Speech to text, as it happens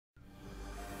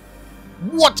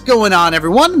What's going on,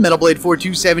 everyone?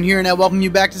 MetalBlade427 here, and I welcome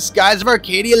you back to Skies of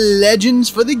Arcadia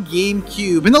Legends for the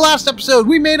GameCube. In the last episode,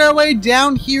 we made our way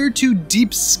down here to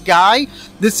Deep Sky.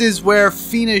 This is where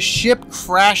Fina's ship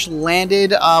crash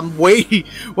landed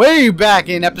way back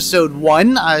in episode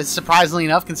 1. Surprisingly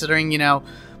enough, considering, you know,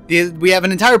 we have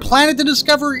an entire planet to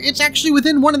discover. It's actually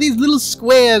within one of these little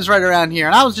squares right around here,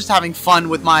 and I was just having fun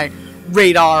with my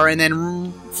radar and then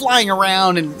flying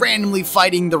around and randomly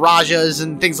fighting the Rajas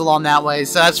and things along that way,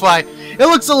 so that's why it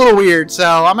looks a little weird. So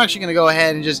I'm actually gonna go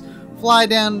ahead and just fly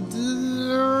down,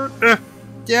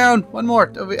 down, one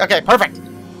more. Okay, perfect.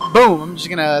 Boom. I'm just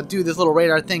gonna do this little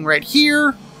radar thing right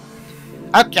here.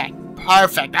 Okay,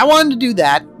 perfect. I wanted to do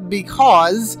that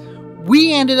because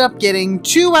we ended up getting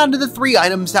 2 out of the 3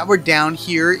 items that were down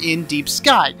here in Deep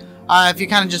Sky. If you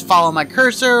kind of just follow my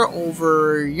cursor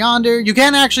over yonder, you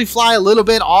can actually fly a little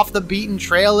bit off the beaten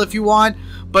trail if you want,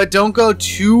 but don't go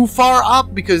too far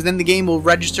up because then the game will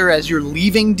register as you're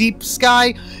leaving Deep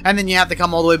Sky, and then you have to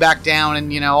come all the way back down,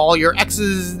 and you know, all your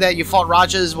X's that you fought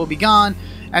Rajas will be gone,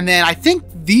 and then I think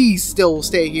these still will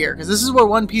stay here because this is where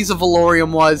one piece of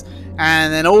Valorium was,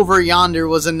 and then over yonder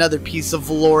was another piece of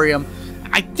Valorium.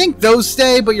 I think those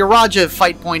stay, but your Raja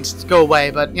fight points go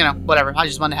away, but, you know, whatever. I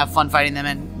just want to have fun fighting them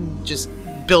and just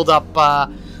build up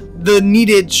the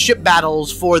needed ship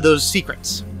battles for those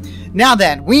secrets. Now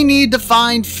then, we need to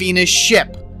find Fina's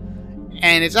ship.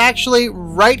 And it's actually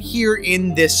right here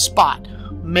in this spot.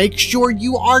 Make sure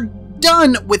you are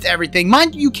done with everything.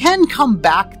 Mind you, you can come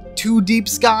back to Deep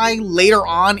Sky later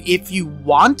on if you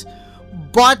want,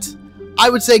 but I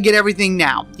would say get everything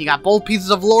now. You got both pieces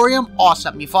of Valorium,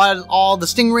 awesome. You fought all the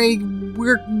stingray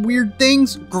weird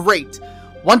things, great.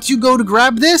 Once you go to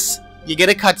grab this, you get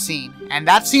a cutscene. And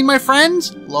that scene, my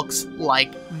friends, looks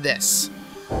like this.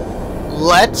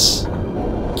 Let's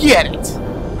get it.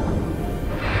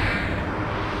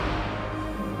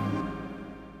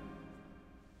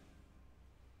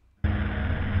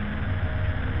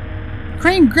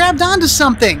 Crane grabbed onto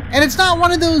something, and it's not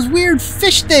one of those weird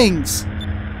fish things.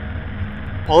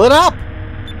 Pull it up.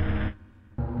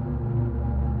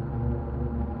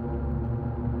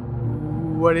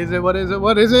 What is it? What is it?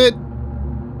 What is it?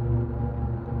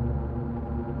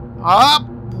 Up!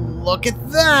 Look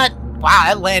at that! Wow,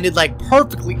 that landed like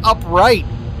perfectly upright.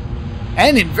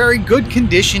 And in very good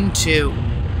condition too.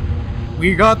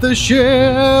 We got the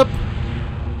ship!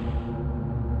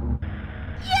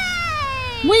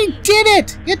 Yay! We did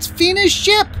it! It's Fina's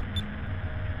ship!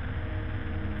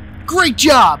 Great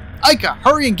job! Ika,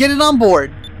 hurry and get it on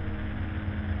board.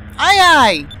 Aye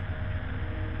aye!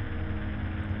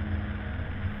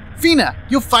 Fina,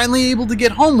 you're finally able to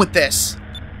get home with this.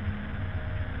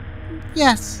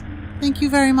 Yes, thank you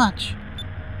very much.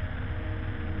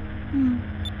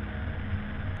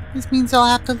 This means I'll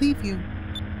have to leave you.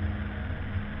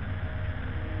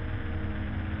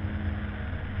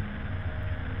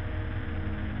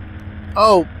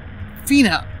 Oh,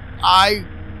 Fina,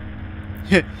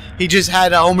 he just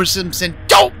had a Homer Simpson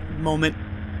dope moment.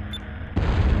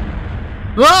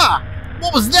 Ah!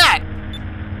 What was that?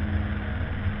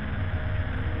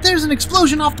 There's an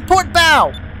explosion off the port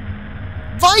bow!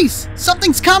 Vyse!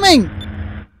 Something's coming!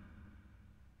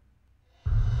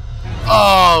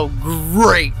 Oh,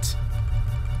 great!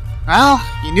 Well,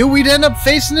 you knew we'd end up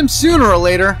facing him sooner or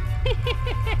later.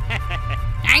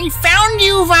 I found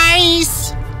you,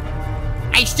 Vyse!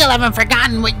 I still haven't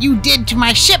forgotten what you did to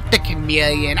my ship, the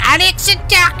Chameleon,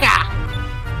 Alexitaka!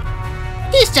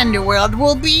 This underworld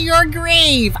will be your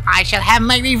grave! I shall have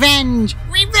my revenge!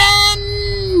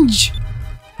 Revenge!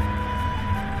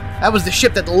 That was the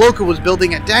ship that the Loco was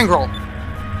building at Dangrel.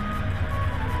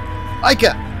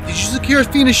 Ika, did you secure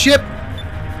Fina's ship?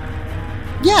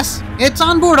 Yes, it's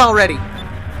on board already.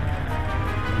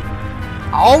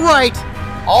 Alright,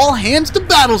 all hands to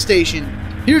battle station.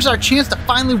 Here's our chance to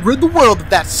finally rid the world of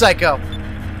that psycho.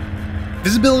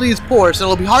 Visibility is poor, so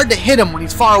it'll be hard to hit him when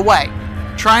he's far away.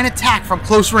 Try and attack from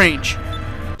close range.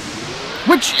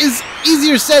 Which is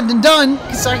easier said than done,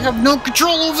 because I have no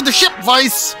control over the ship,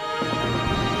 Vyse.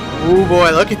 Oh boy,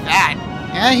 look at that.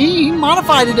 Yeah, he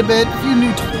modified it a bit. A few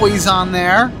new toys on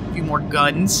there. A few more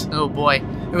guns. Oh boy.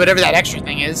 Whatever that extra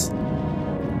thing is.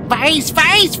 Vyse,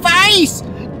 Vyse, Vyse!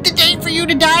 The day for you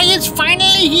to die is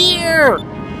finally here!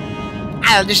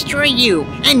 I'll destroy you,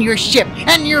 and your ship,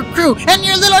 and your crew, and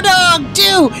your little dog,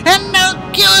 too! And I'll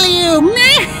kill you!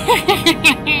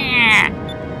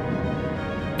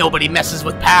 Nobody messes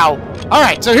with POW.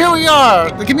 Alright, so here we are,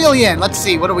 the Chameleon. Let's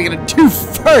see, what are we gonna do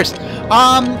first?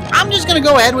 I'm just gonna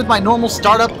go ahead with my normal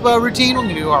startup routine. We're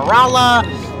gonna do a Rala.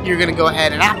 You're gonna go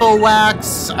ahead and Apple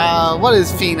Wax. What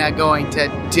is Fina going to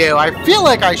do? I feel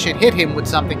like I should hit him with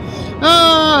something.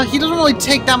 He doesn't really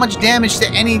take that much damage to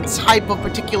any type of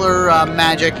particular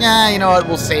magic. Yeah, you know what?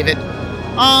 We'll save it.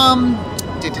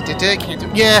 Can't do.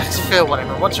 Yeah,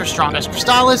 whatever. What's her strongest?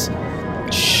 Crystallis?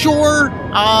 Sure.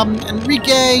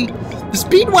 Enrique. The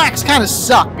speed whacks kind of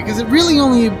suck because it really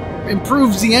only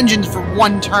improves the engines for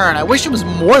one turn. I wish it was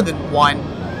more than one.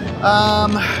 How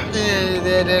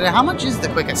much is the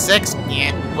quickest? 6?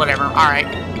 Yeah, whatever. Alright.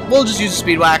 We'll just use the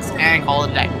speed whacks and call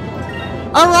it a day.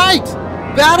 Alright!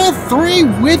 Battle 3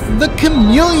 with the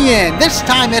Chameleon. This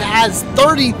time it has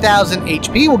 30,000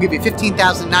 HP. We'll give you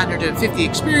 15,950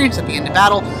 experience at the end of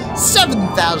battle,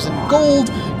 7,000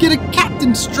 gold, get a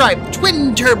Captain Stripe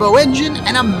twin turbo engine,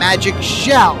 and a magic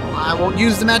shell. I won't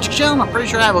use the magic shell. I'm pretty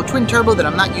sure I have a twin turbo that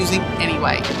I'm not using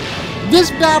anyway.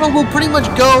 This battle will pretty much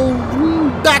go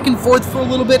back and forth for a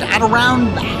little bit. At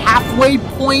around the halfway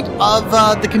point of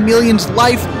the Chameleon's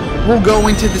life, we'll go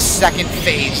into the second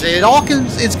phase. It all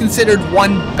is considered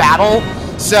one battle,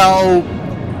 so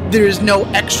there's no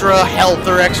extra health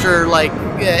or extra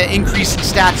increase in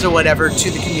stats or whatever to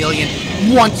the Chameleon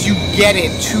once you get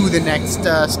it to the next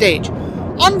stage.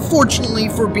 Unfortunately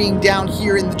for being down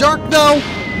here in the dark, though,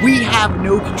 we have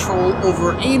no control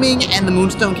over aiming, and the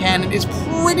Moonstone Cannon is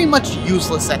pretty much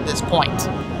useless at this point.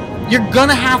 You're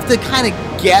gonna have to kind of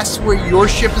guess where your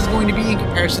ship is going to be in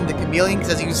comparison to the Chameleon,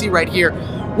 because as you can see right here,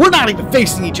 we're not even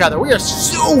facing each other. We are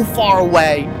so far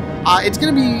away. It's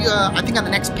going to be, I think, on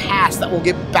the next pass that we'll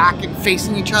get back and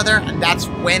facing each other, and that's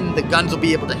when the guns will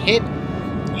be able to hit.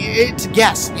 It's a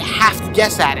guess. You have to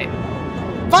guess at it.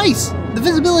 Vyse, the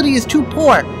visibility is too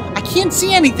poor. I can't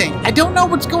see anything. I don't know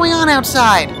what's going on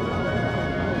outside.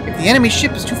 If the enemy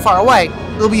ship is too far away,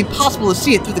 it'll be impossible to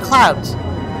see it through the clouds.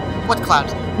 What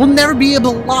clouds? We'll never be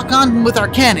able to lock on with our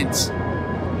cannons.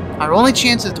 Our only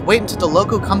chance is to wait until the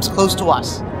Loco comes close to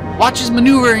us. Watch his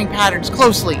maneuvering patterns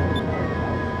closely.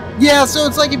 Yeah, so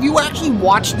it's like if you actually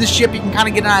watch the ship, you can kind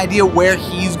of get an idea where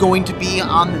he's going to be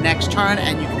on the next turn,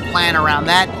 and you can plan around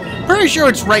that. Pretty sure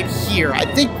it's right here. I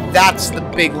think that's the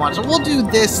big one. So we'll do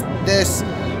this.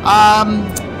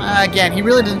 Again, he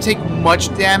really doesn't take much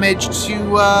damage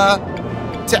to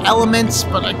elements,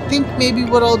 but I think maybe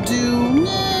what I'll do...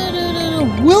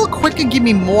 Will Quicken give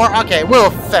me more? Okay, will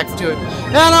effects do it.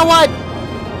 You know what?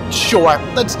 Sure,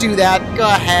 let's do that. Go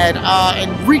ahead.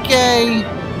 Enrique.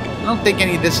 I don't think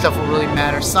any of this stuff will really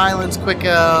matter. Silence, quick.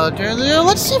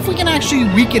 Let's see if we can actually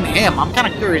weaken him. I'm kind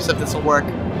of curious if this will work.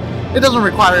 It doesn't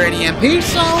require any MP,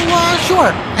 so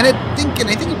sure. And I think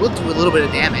it will do a little bit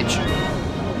of damage.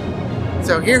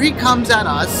 So here he comes at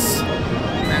us.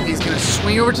 And he's gonna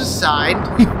swing over to the side.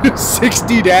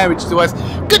 60 damage to us.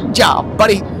 Good job,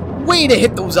 buddy. Way to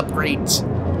hit those upgrades.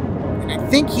 And I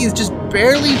think he's just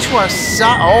barely to our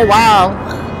side. Oh, wow.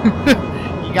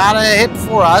 You gotta hit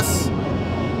for us.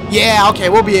 Yeah, okay,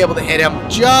 we'll be able to hit him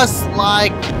just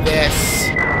like this.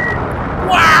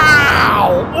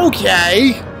 Wow!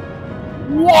 Okay.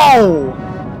 Whoa!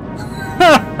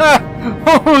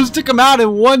 Almost took him out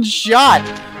in one shot.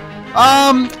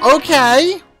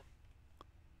 Okay.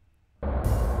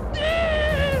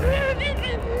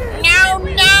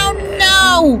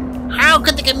 No! How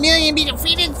could the Chameleon be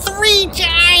defeated 3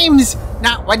 times?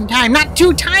 Not 1 time, not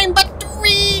 2 times, but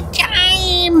 3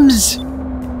 times!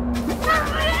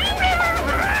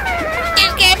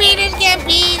 This can't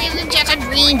be, this is just a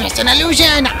dream, just an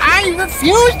illusion! I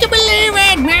refuse to believe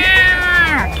it!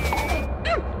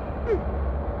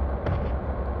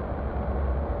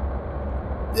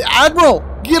 Admiral,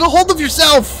 get a hold of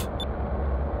yourself!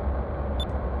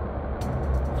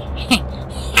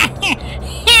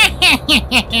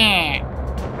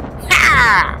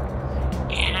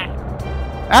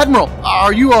 Admiral,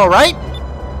 are you alright?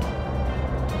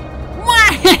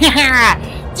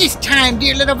 This time,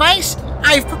 dear little Vyse,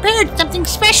 I've prepared something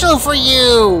special for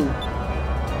you!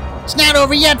 It's not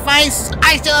over yet, Vyse.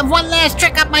 I still have one last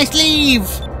trick up my sleeve!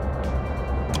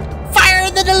 Fire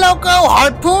the Loco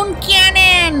harpoon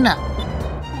cannon!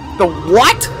 The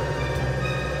what?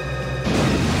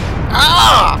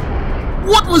 Ah!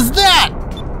 What was that?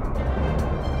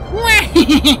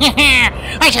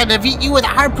 I shall defeat you with a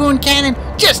harpoon cannon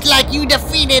just like you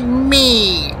defeated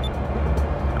me!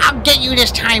 I'll get you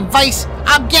this time, Vyse!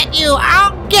 I'll get you!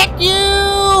 I'll get you!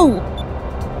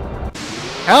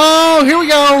 Oh, here we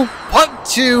go! Part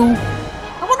 2.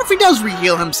 I wonder if he does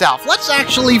re-heal himself. Let's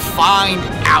actually find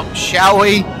out, shall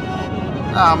we?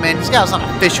 Oh man, he's got us on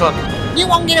a fish hook. You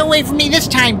won't get away from me this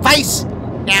time, Vyse!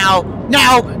 Now,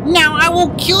 I will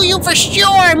kill you for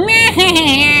sure!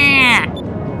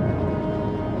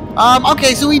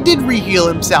 Okay, so he did re-heal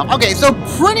himself. Okay, so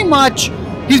pretty much,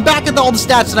 he's back at all the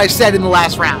stats that I said in the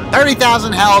last round.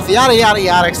 30,000 health, yada yada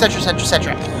yada, etc, etc,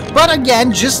 etc. But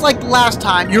again, just like last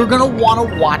time, you're going to want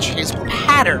to watch his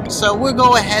pattern. So we'll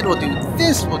go ahead, we'll do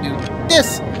this, we'll do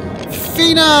this.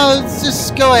 Fina, let's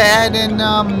just go ahead and,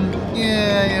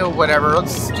 yeah, whatever.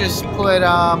 Let's just put,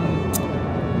 I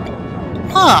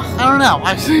don't know.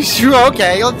 Sure,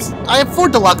 okay. I have 4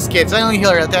 deluxe kits. I only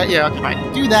heal her at that. Yeah, okay,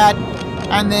 fine. Do that.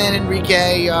 And then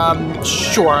Enrique,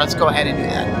 sure, let's go ahead and do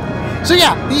that. So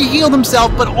yeah, he healed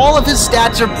himself, but all of his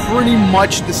stats are pretty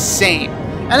much the same.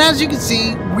 And as you can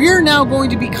see, we're now going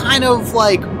to be kind of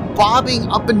like bobbing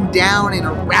up and down and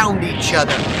around each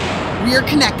other. We are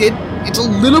connected. It's a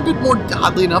little bit more,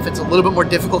 oddly enough, it's a little bit more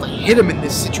difficult to hit him in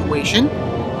this situation.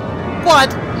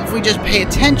 But if we just pay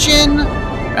attention,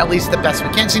 at least the best we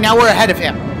can. See, now we're ahead of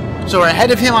him. So we're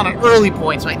ahead of him on an early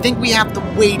point. So I think we have to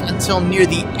wait until near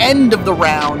the end of the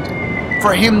round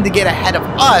for him to get ahead of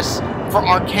us for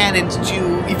our cannons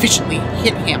to efficiently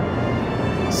hit him.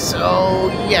 So,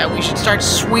 yeah, we should start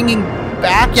swinging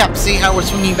back. Yep, see how we're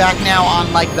swinging back now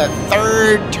on, like, the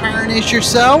 3rd turn-ish or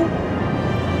so?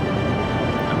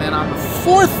 And then on the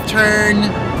 4th turn,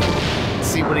 let's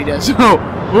see what he does. Oh,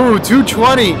 ooh,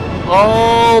 220.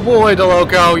 Oh, boy,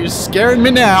 Loco, you're scaring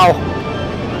me now.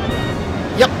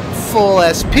 Yep, full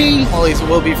SP. Well, at least it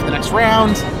will be for the next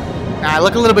round. I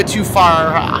look a little bit too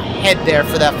far ahead there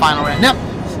for that final round. Nope,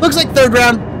 looks like 3rd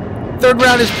round. 3rd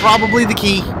round is probably the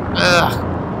key. Ugh.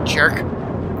 Jerk.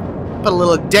 Put a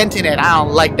little dent in it. I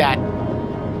don't like that.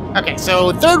 Okay,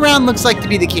 so 3rd round looks like to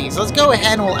be the key. So let's go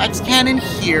ahead and we'll X-Cannon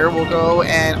here. We'll go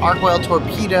and Arc Whale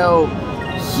Torpedo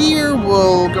here.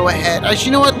 We'll go ahead. Actually,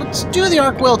 you know what? Let's do the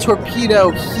Arc Whale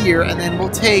Torpedo here, and then we'll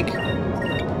take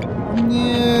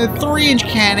 3-inch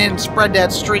cannon, spread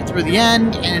that straight through the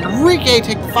end, and Enrique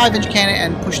take the 5-inch cannon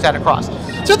and push that across.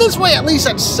 So this way, at least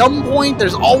at some point,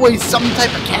 there's always some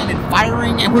type of cannon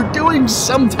firing, and we're doing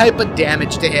some type of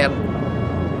damage to him.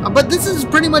 But this is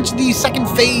pretty much the 2nd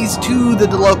phase to the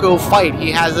Loco fight.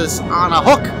 He has us on a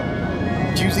hook,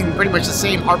 using pretty much the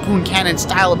same harpoon cannon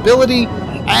style ability,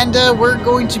 and we're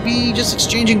going to be just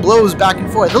exchanging blows back and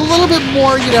forth. A little bit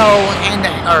more, you know,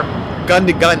 or gun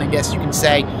to gun, I guess you can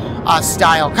say,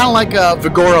 style. Kind of like a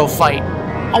Vigoro fight.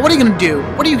 Oh, what are you going to do?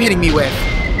 What are you hitting me with?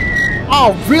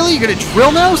 Oh, really? You're going to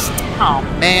drill nose? Oh,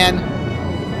 man.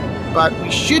 But we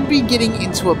should be getting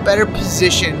into a better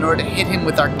position in order to hit him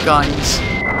with our guns.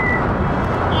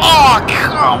 Oh,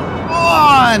 come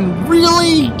on!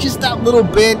 Really? Just that little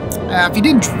bit? If he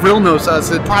didn't drill nose us,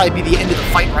 it'd probably be the end of the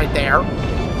fight right there.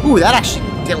 Ooh, that actually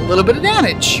did a little bit of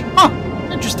damage. Huh,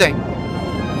 interesting.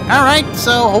 Alright,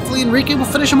 so hopefully Enrique will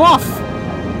finish him off.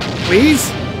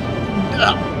 Please?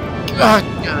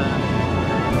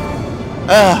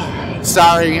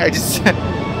 Sorry, I just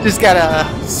gotta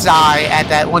sigh at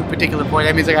that one particular point.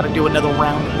 That means I gotta do another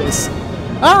round of this.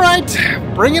 Alright,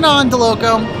 bring it on,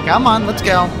 Loco. Come on, let's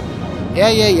go.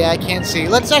 Yeah, I can't see.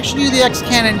 Let's actually do the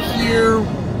X-Cannon here.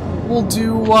 We'll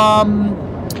do,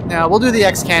 no, we'll do the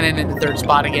X-Cannon in the 3rd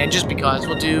spot again, just because.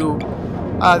 We'll do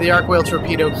the Arc Whale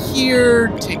Torpedo here,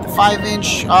 take the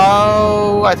 5-inch,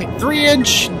 I think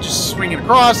 3-inch, and just swing it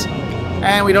across.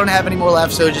 And we don't have any more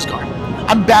left, so just go.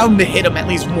 I'm bound to hit him at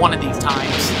least one of these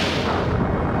times.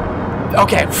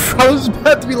 Okay, I was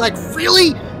about to be like,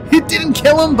 really? It didn't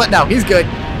kill him? But no, he's good.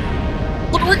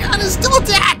 But we're kind of still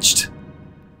attached.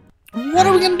 What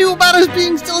are we going to do about us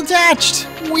being still attached?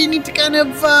 We need to kind of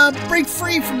break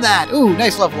free from that. Ooh,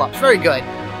 nice level ups. Very good.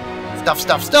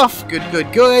 Stuff.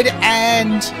 Good.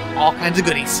 And all kinds of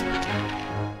goodies.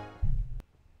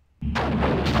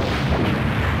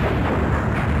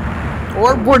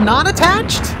 Or we're not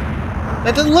attached?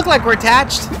 That doesn't look like we're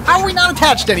attached. How are we not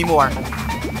attached anymore?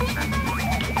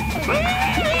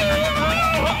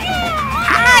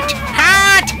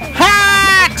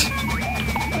 Hot!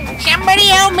 Somebody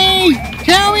help me!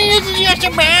 Tell me this is just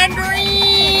a bad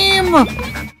dream!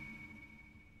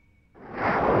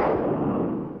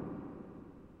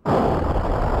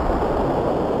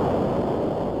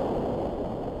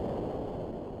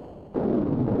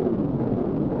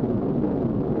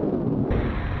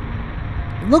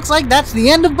 Looks like that's the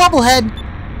end of Bubblehead.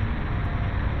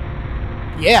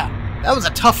 Yeah, that was a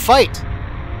tough fight.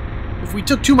 If we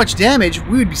took too much damage,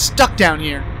 we would be stuck down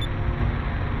here.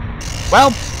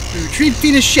 Well, we retrieved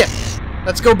Fina's ship.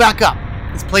 Let's go back up.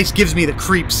 This place gives me the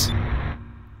creeps.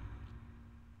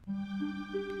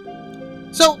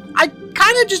 So, I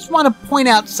kind of just want to point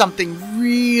out something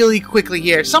really quickly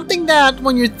here. Something that,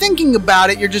 when you're thinking about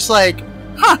it, you're just like,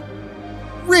 huh,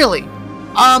 really?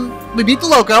 We beat the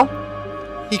Loco.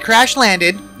 He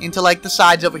crash-landed into, like, the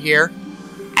sides over here.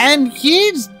 And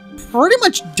he's pretty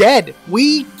much dead.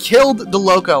 We killed the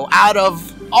Loco out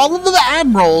of all of the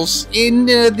admirals in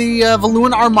the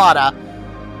Valuan Armada.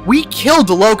 we killed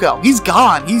the Loco. He's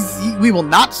gone. We will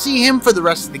not see him for the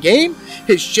rest of the game.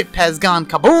 His ship has gone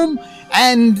kaboom,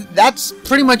 and that's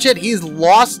pretty much it. He's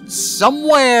lost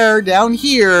somewhere down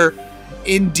here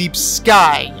in deep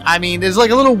sky. I mean, there's like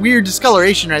a little weird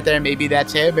discoloration right there. Maybe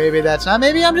that's it, maybe that's not.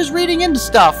 Maybe I'm just reading into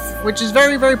stuff, which is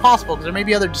very, very possible, because there may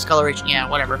be other discoloration. Yeah,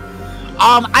 whatever.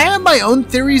 I have my own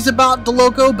theories about the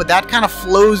Loco, but that kind of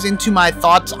flows into my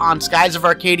thoughts on Skies of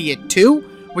Arcadia 2,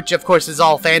 which of course is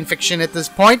all fan fiction at this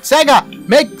point. Sega,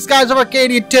 make Skies of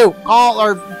Arcadia 2. Call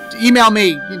or email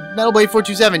me,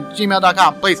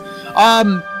 metalblade427@gmail.com, please.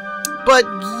 But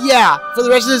yeah, for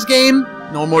the rest of this game,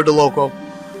 no more the Loco.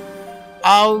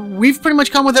 We've pretty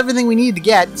much come with everything we need to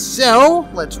get, so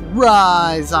let's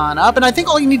rise on up. And I think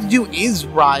all you need to do is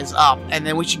rise up, and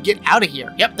then we should get out of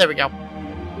here. Yep, there we go.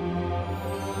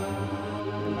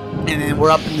 And then we're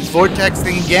up in this vortex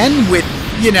thing again with,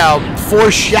 you know,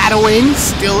 foreshadowing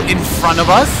still in front of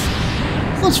us.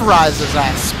 Let's rise as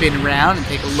I spin around and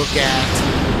take a look at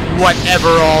whatever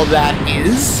all that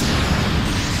is.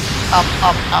 Up,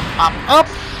 up, up, up, up.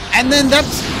 And then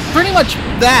that's pretty much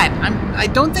that. I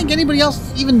don't think anybody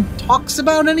else even talks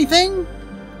about anything.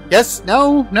 Yes,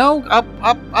 no, no, up,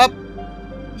 up, up.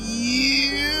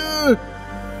 Yeah.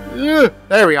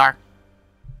 There we are.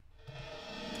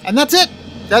 And that's it.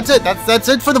 That's it. That's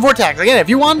it for the vortex. Again, if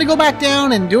you wanted to go back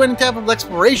down and do any type of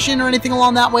exploration or anything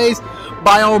along that ways,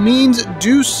 by all means,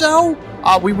 do so.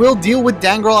 We will deal with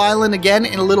Dangrel Island again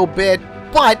in a little bit,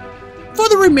 but for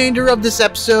the remainder of this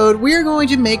episode, we are going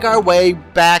to make our way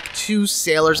back to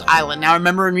Sailor's Island. Now,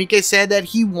 remember, Enrique said that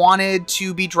he wanted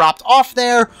to be dropped off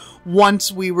there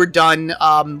once we were done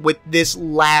with this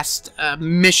last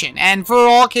mission. And for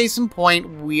all case in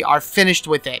point, we are finished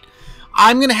with it.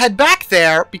 I'm going to head back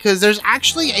there because there's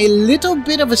actually a little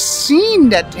bit of a scene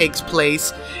that takes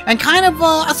place and kind of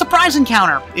a surprise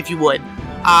encounter, if you would,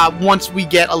 once we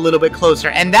get a little bit closer.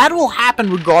 And that will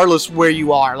happen regardless where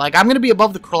you are. Like, I'm going to be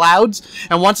above the clouds,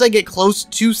 and once I get close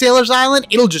to Sailor's Island,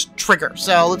 it'll just trigger.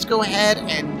 So let's go ahead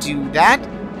and do that.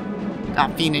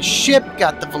 Got Fina's ship,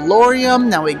 got the Valorium.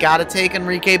 Now we got to take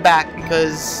Enrique back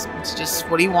because it's just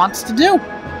what he wants to do.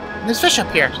 And there's fish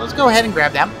up here, so let's go ahead and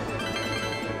grab them.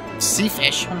 Sea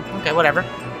fish. Okay, whatever.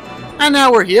 And now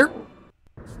we're here.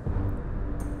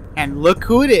 And look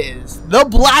who it is. The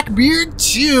Blackbeard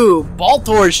 2.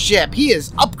 Baltor's ship. He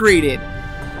is upgraded.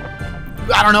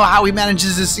 I don't know how he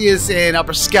manages to see us in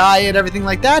upper sky and everything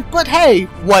like that, but hey,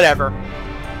 whatever.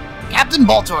 Captain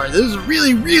Baltor, this is a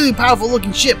really, really powerful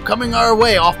looking ship coming our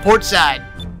way off port side.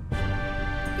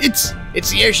 It's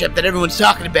the airship that everyone's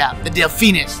talking about, the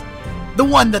Delphinus. The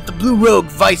one that the Blue Rogue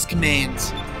Vyse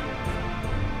commands.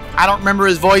 I don't remember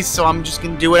his voice, so I'm just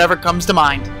going to do whatever comes to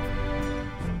mind.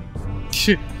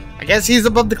 I guess he's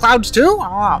above the clouds too?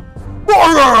 I don't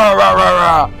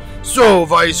know. So,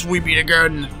 Vyse, we meet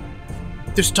again.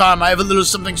 This time I have a little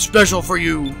something special for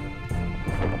you.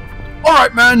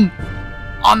 Alright, men.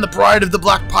 On the pride of the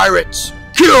Black Pirates.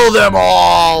 Kill them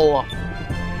all!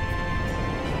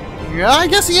 Yeah, I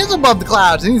guess he is above the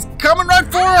clouds, and he's coming right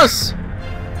for us!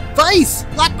 Vyse!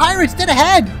 Black Pirates, dead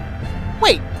ahead!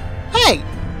 Wait, hey!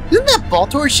 Isn't that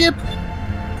Baltor's ship?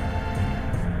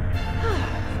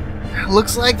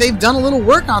 Looks like they've done a little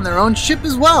work on their own ship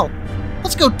as well.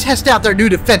 Let's go test out their new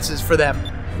defenses for them.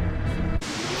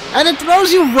 And it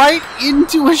throws you right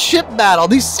into a ship battle.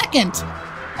 The second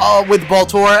with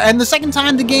Baltor, and the second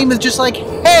time the game is just like,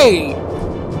 hey,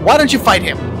 why don't you fight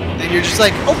him? And you're just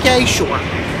like, okay, sure.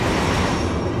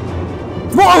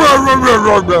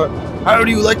 How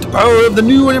do you like the power of the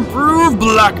new and improved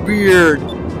Blackbeard?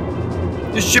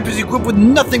 This ship is equipped with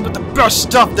nothing but the best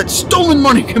stuff that stolen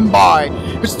money can buy.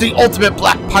 It's the ultimate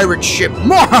black pirate ship.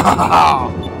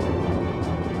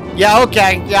 Yeah,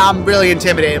 okay. Yeah, I'm really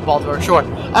intimidated, Baltor. Sure.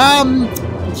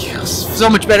 So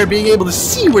much better being able to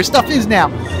see where stuff is now.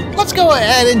 Let's go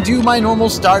ahead and do my normal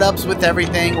startups with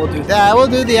everything. We'll do that. We'll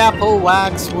do the apple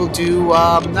wax. We'll do,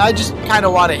 I just kind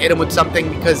of want to hit him with something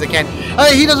because I can.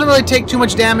 He doesn't really take too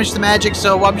much damage to magic,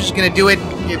 so I'm just going to do it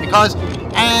because.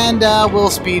 And we'll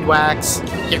speed wax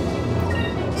here.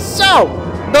 So,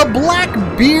 the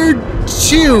Blackbeard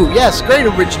 2. Yes, great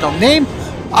original name.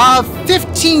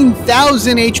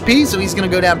 15,000 HP, so he's going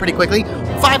to go down pretty quickly.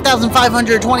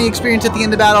 5,520 experience at the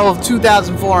end of battle of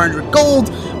 2,400 gold.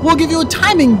 We'll give you a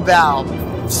timing valve,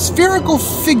 spherical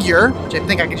figure, which I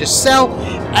think I could just sell,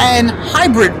 and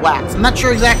hybrid wax. I'm not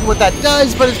sure exactly what that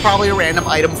does, but it's probably a random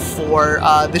item for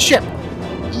the ship.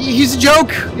 He's a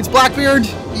joke. It's Blackbeard.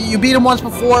 You beat him once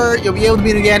before, you'll be able to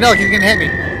beat him again. Oh, he's going to hit me.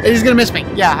 He's going to miss me.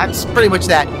 Yeah, that's pretty much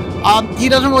that. He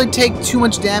doesn't really take too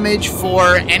much damage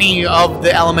for any of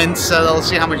the elements, so let's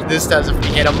see how much this does if we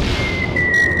hit him.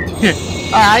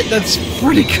 Alright, that's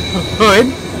pretty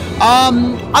good.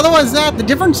 Otherwise that, the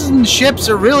differences in the ships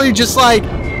are really just like,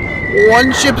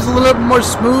 one ship is a little bit more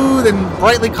smooth and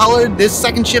brightly colored. This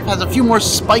second ship has a few more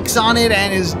spikes on it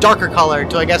and is darker colored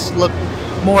to, I guess, look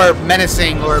more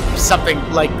menacing or something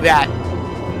like that.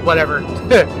 Whatever.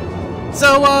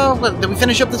 So, did we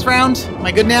finish up this round? Am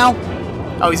I good now?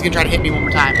 Oh, he's gonna try to hit me one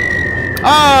more time.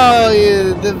 Oh,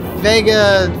 yeah,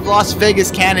 the Las Vegas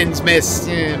cannons missed.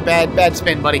 Yeah, bad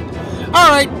spin, buddy.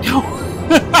 Alright.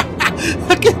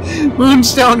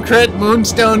 Moonstone crit,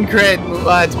 Moonstone crit.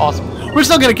 It's awesome. We're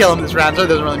still gonna kill him this round, so it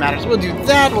doesn't really matter. So we'll do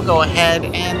that. We'll go ahead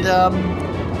and,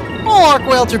 Arc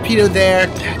Whale Torpedo there.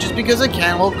 Just because I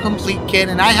can. We'll complete kit,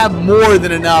 and I have more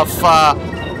than enough,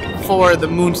 for the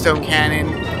Moonstone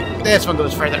Cannon. This one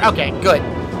goes further. Okay, good.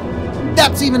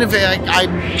 That's even if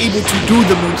I'm able to do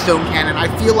the Moonstone Cannon. I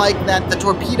feel like that the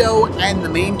torpedo and the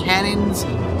main cannons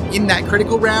in that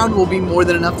critical round will be more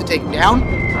than enough to take him down.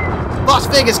 Las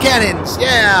Vegas cannons!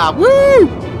 Yeah! Woo!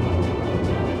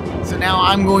 So now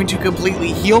I'm going to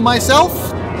completely heal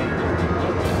myself.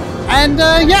 And,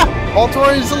 yeah,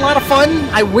 Baltor is a lot of fun.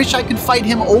 I wish I could fight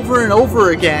him over and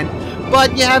over again.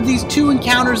 But you have these 2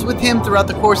 encounters with him throughout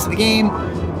the course of the game,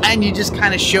 and you just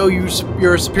kind of show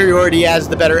your superiority as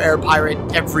the better air pirate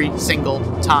every single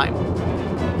time.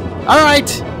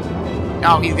 Alright.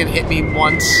 Oh, he's gonna hit me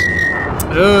once.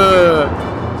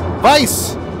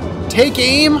 Vyse, take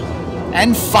aim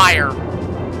and fire.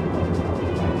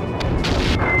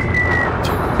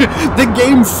 The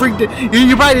game freaked it.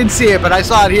 You probably didn't see it, but I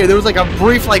saw it here. There was like a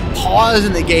brief pause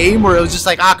in the game where it was just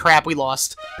like, ah, crap, we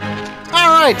lost.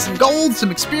 Alright, some gold,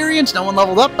 some experience. No one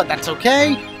leveled up, but that's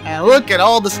okay. And look at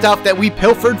all the stuff that we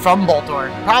pilfered from Baltor.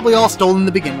 Probably all stolen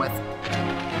to begin with.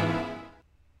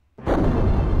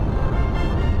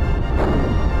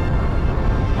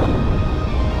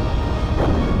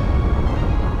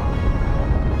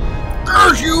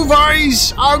 Curse you,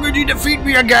 Vyse! How could you defeat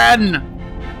me again?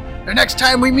 The next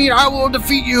time we meet, I will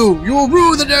defeat you. You will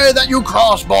rue the day that you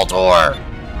cross Baltor.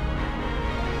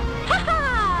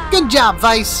 Good job,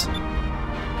 Vyse.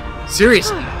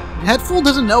 Seriously, that fool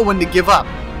doesn't know when to give up.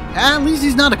 At least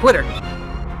he's not a quitter.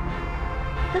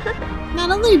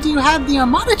 Not only do you have the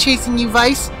Armada chasing you,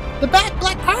 Vyse, the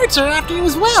Black Pirates are after you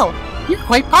as well. You're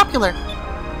quite popular.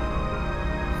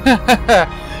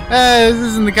 This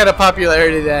isn't the kind of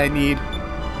popularity that I need.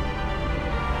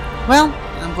 Well,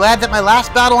 I'm glad that my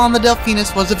last battle on the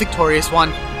Delphinus was a victorious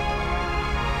one.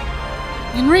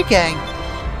 Enrique.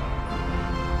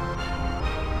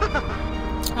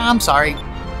 I'm sorry.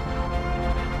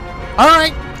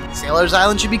 Alright, Sailor's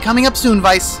Island should be coming up soon,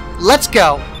 Vyse. Let's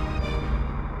go!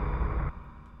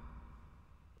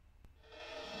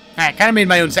 Alright, kind of made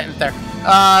my own sentence there.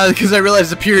 Because I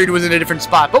realized the period was in a different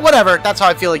spot. But whatever, that's how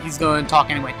I feel like he's going to talk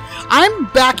anyway. I'm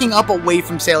backing up away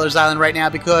from Sailor's Island right now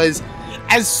because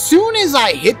as soon as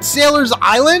I hit Sailor's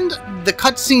Island, the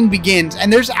cutscene begins.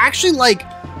 And there's actually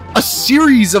a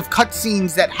series of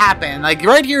cutscenes that happen.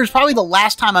 Right here is probably the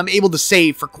last time I'm able to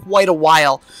save for quite a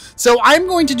while. So I'm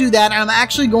going to do that, and I'm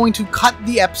actually going to cut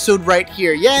the episode right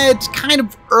here. Yeah, it's kind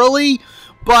of early,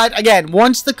 but again,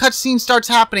 once the cutscene starts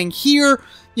happening here,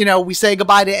 you know, we say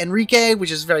goodbye to Enrique, which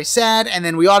is very sad, and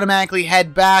then we automatically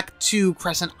head back to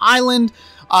Crescent Island,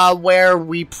 where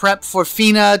we prep for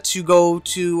Fina to go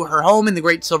to her home in the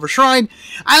Great Silver Shrine,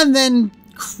 and then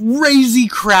crazy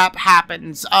crap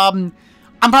happens.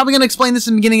 I'm probably going to explain this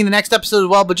in the beginning of the next episode as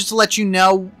well, but just to let you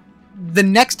know, the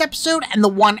next episode and the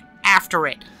one after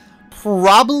it,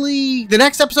 the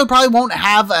next episode probably won't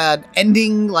have an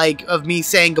ending, of me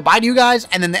saying goodbye to you guys,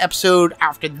 and then the episode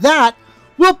after that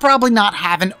will probably not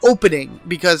have an opening,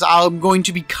 because I'm going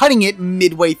to be cutting it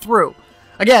midway through.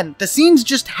 Again, the scenes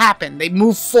just happen. They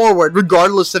move forward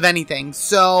regardless of anything,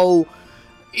 so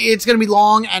it's going to be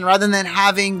long, and rather than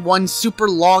having one super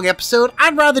long episode,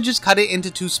 I'd rather just cut it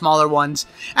into 2 smaller ones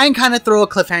and kind of throw a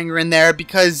cliffhanger in there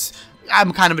because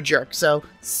I'm kind of a jerk, so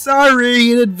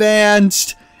sorry in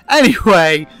advance.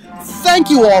 Anyway, thank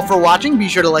you all for watching. Be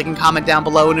sure to like and comment down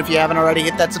below, and if you haven't already,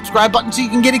 hit that subscribe button so you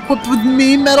can get equipped with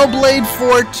me, Metal Blade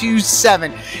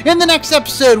 427. In the next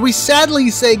episode, we sadly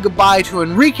say goodbye to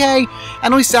Enrique,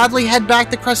 and we sadly head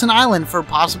back to Crescent Island for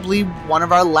possibly one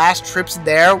of our last trips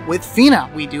there with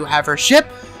Fina. We do have her ship.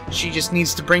 She just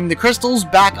needs to bring the crystals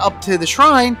back up to the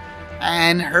shrine,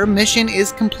 and her mission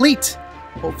is complete.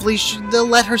 Hopefully they'll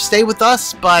let her stay with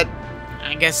us, but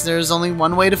I guess there's only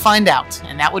one way to find out,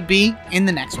 and that would be in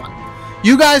the next one.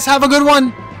 You guys have a good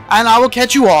one, and I will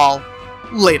catch you all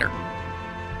later.